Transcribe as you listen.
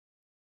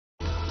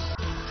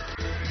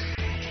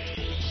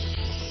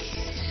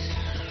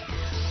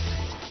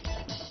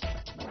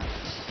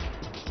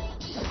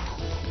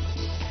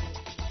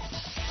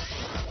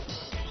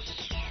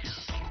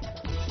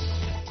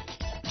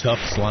Tough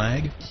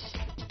slag?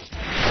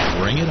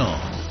 Bring it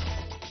on.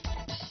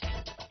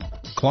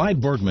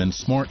 Clyde Bergemann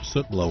smart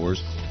soot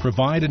blowers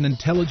provide an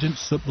intelligent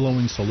soot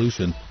blowing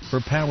solution for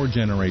power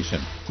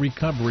generation,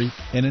 recovery,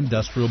 and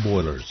industrial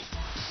boilers.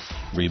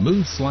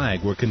 Remove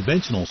slag where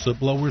conventional soot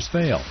blowers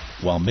fail,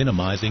 while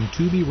minimizing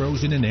tube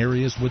erosion in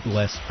areas with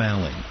less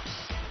fouling.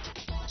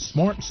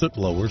 Smart soot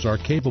blowers are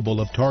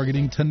capable of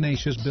targeting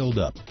tenacious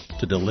buildup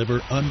to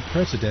deliver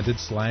unprecedented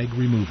slag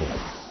removal.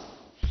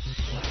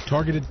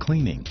 Targeted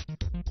cleaning.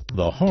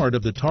 The heart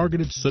of the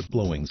targeted soot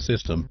blowing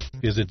system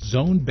is its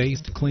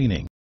zone-based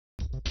cleaning.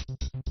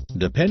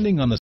 Depending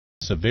on the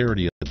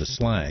severity of the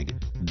slag,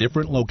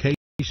 different locations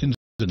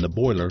in the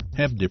boiler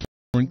have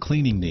different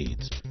cleaning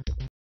needs.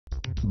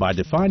 By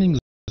defining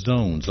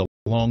zones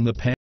along the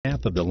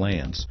path of the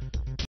lance,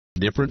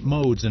 different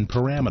modes and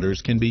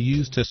parameters can be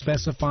used to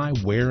specify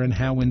where and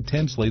how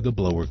intensely the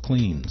blower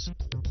cleans.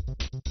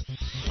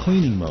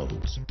 Cleaning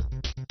modes.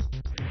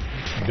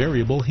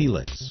 Variable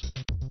helix.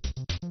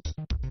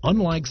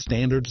 Unlike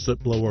standard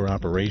soot blower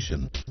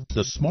operation,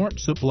 the smart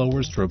soot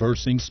blower's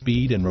traversing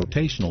speed and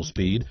rotational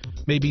speed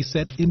may be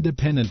set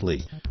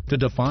independently to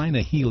define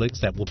a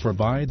helix that will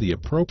provide the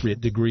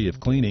appropriate degree of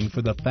cleaning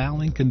for the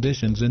fouling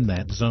conditions in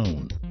that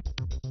zone.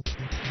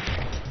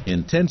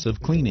 Intensive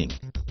cleaning.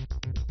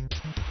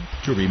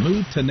 To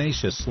remove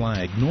tenacious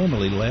slag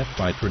normally left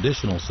by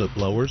traditional soot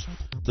blowers,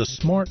 the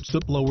smart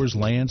soot blower's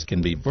lance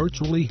can be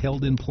virtually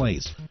held in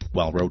place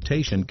while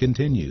rotation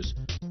continues.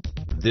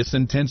 This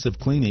intensive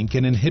cleaning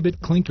can inhibit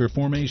clinker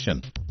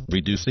formation,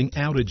 reducing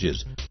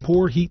outages,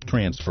 poor heat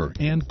transfer,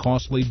 and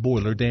costly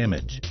boiler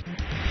damage.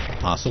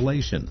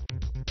 Oscillation.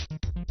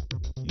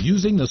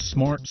 Using the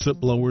smart soot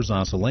blower's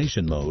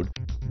oscillation mode,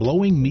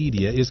 blowing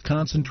media is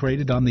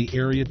concentrated on the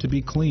area to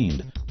be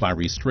cleaned by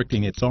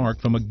restricting its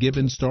arc from a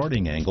given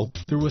starting angle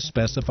through a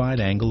specified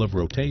angle of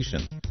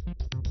rotation.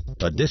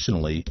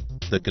 Additionally,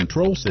 the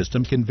control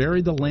system can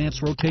vary the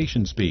lance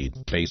rotation speed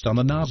based on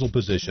the nozzle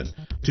position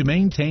to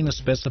maintain a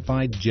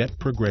specified jet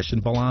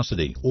progression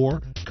velocity,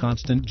 or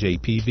constant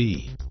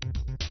JPV.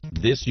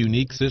 This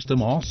unique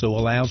system also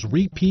allows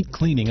repeat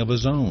cleaning of a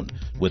zone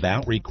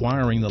without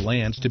requiring the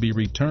lance to be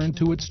returned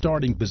to its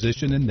starting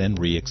position and then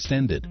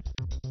re-extended.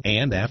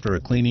 And after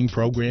a cleaning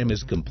program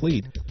is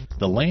complete,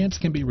 the lance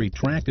can be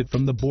retracted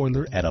from the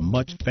boiler at a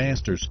much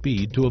faster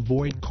speed to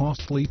avoid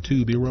costly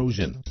tube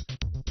erosion.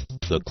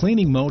 The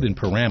cleaning mode and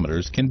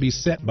parameters can be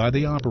set by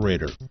the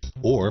operator,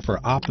 or for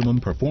optimum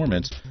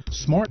performance,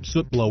 smart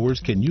soot blowers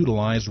can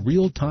utilize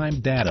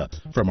real-time data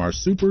from our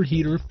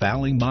superheater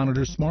fouling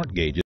monitor smart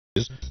gauges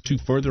to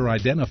further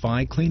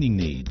identify cleaning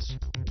needs.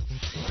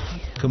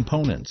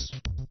 Components.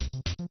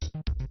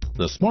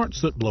 The smart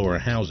soot blower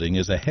housing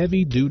is a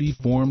heavy-duty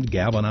formed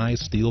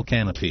galvanized steel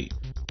canopy.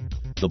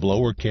 The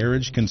blower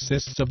carriage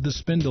consists of the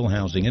spindle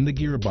housing and the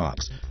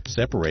gearbox,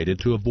 separated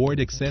to avoid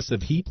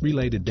excessive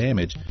heat-related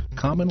damage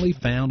commonly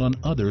found on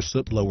other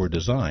soot blower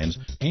designs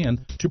and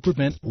to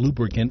prevent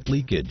lubricant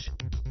leakage.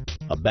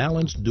 A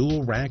balanced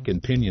dual rack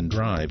and pinion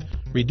drive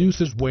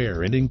reduces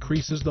wear and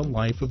increases the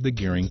life of the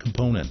gearing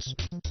components.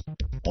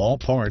 All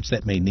parts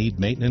that may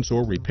need maintenance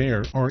or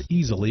repair are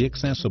easily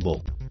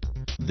accessible.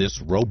 This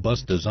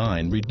robust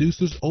design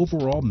reduces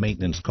overall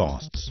maintenance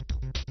costs.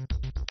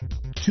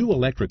 Two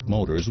electric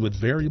motors with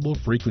variable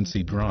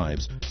frequency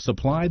drives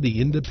supply the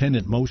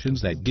independent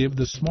motions that give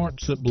the smart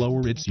soot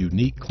blower its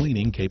unique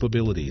cleaning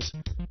capabilities.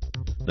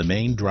 The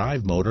main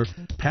drive motor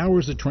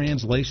powers the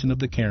translation of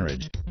the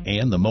carriage,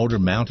 and the motor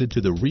mounted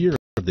to the rear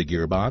of the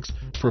gearbox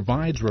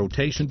provides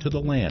rotation to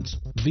the lance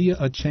via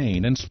a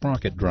chain and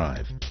sprocket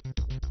drive.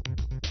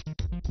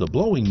 The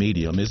blowing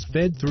medium is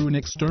fed through an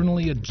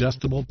externally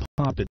adjustable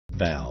poppet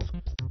valve.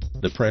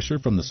 The pressure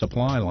from the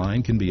supply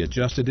line can be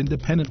adjusted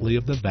independently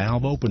of the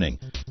valve opening,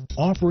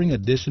 offering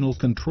additional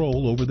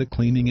control over the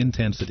cleaning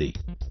intensity.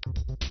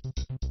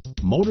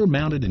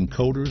 Motor-mounted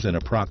encoders and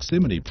a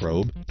proximity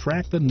probe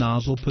track the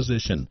nozzle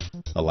position,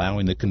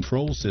 allowing the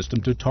control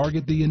system to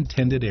target the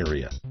intended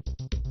area.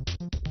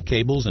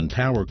 Cables and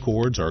power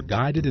cords are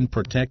guided and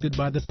protected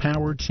by the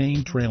power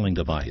chain trailing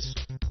device.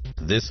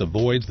 This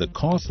avoids the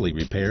costly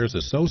repairs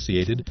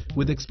associated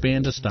with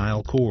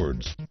Expanda-style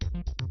cords.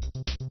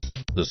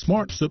 The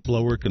Smart Soot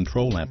Blower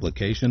control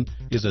application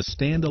is a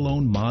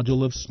standalone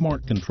module of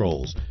smart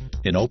controls,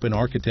 an open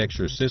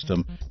architecture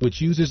system which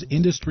uses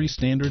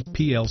industry-standard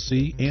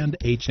PLC and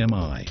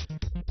HMI.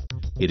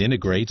 It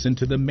integrates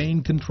into the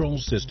main control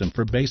system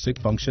for basic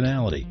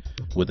functionality,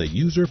 with a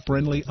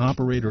user-friendly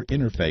operator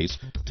interface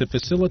to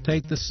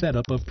facilitate the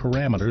setup of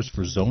parameters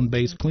for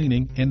zone-based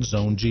cleaning and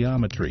zone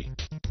geometry.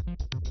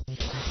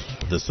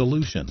 The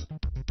solution.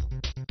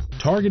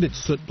 Targeted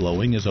soot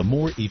blowing is a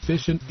more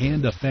efficient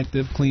and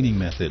effective cleaning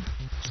method,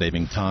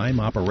 saving time,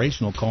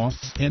 operational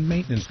costs, and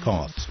maintenance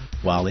costs,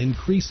 while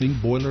increasing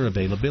boiler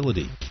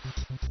availability.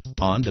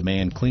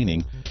 On-demand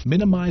cleaning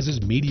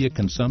minimizes media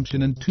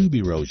consumption and tube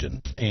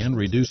erosion, and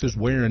reduces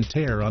wear and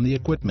tear on the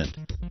equipment.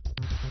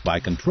 By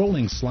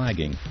controlling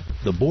slagging,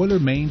 the boiler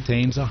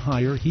maintains a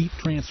higher heat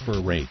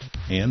transfer rate,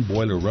 and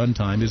boiler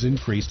runtime is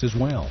increased as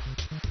well.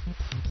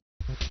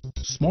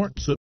 Smart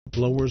soot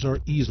blowers are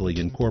easily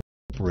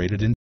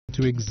incorporated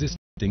into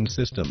existing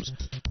systems,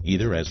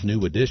 either as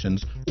new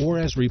additions or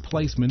as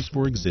replacements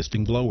for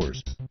existing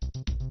blowers.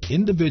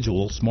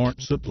 Individual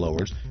smart soot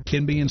blowers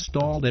can be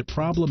installed at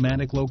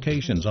problematic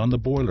locations on the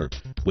boiler,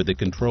 with the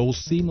controls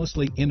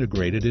seamlessly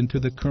integrated into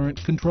the current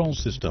control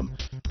system,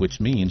 which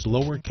means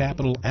lower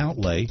capital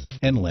outlay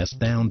and less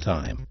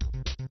downtime.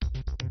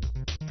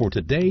 For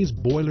today's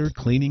boiler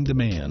cleaning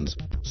demands,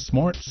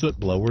 smart soot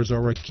blowers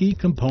are a key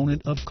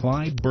component of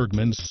Clyde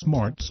Bergmann's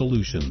smart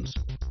solutions.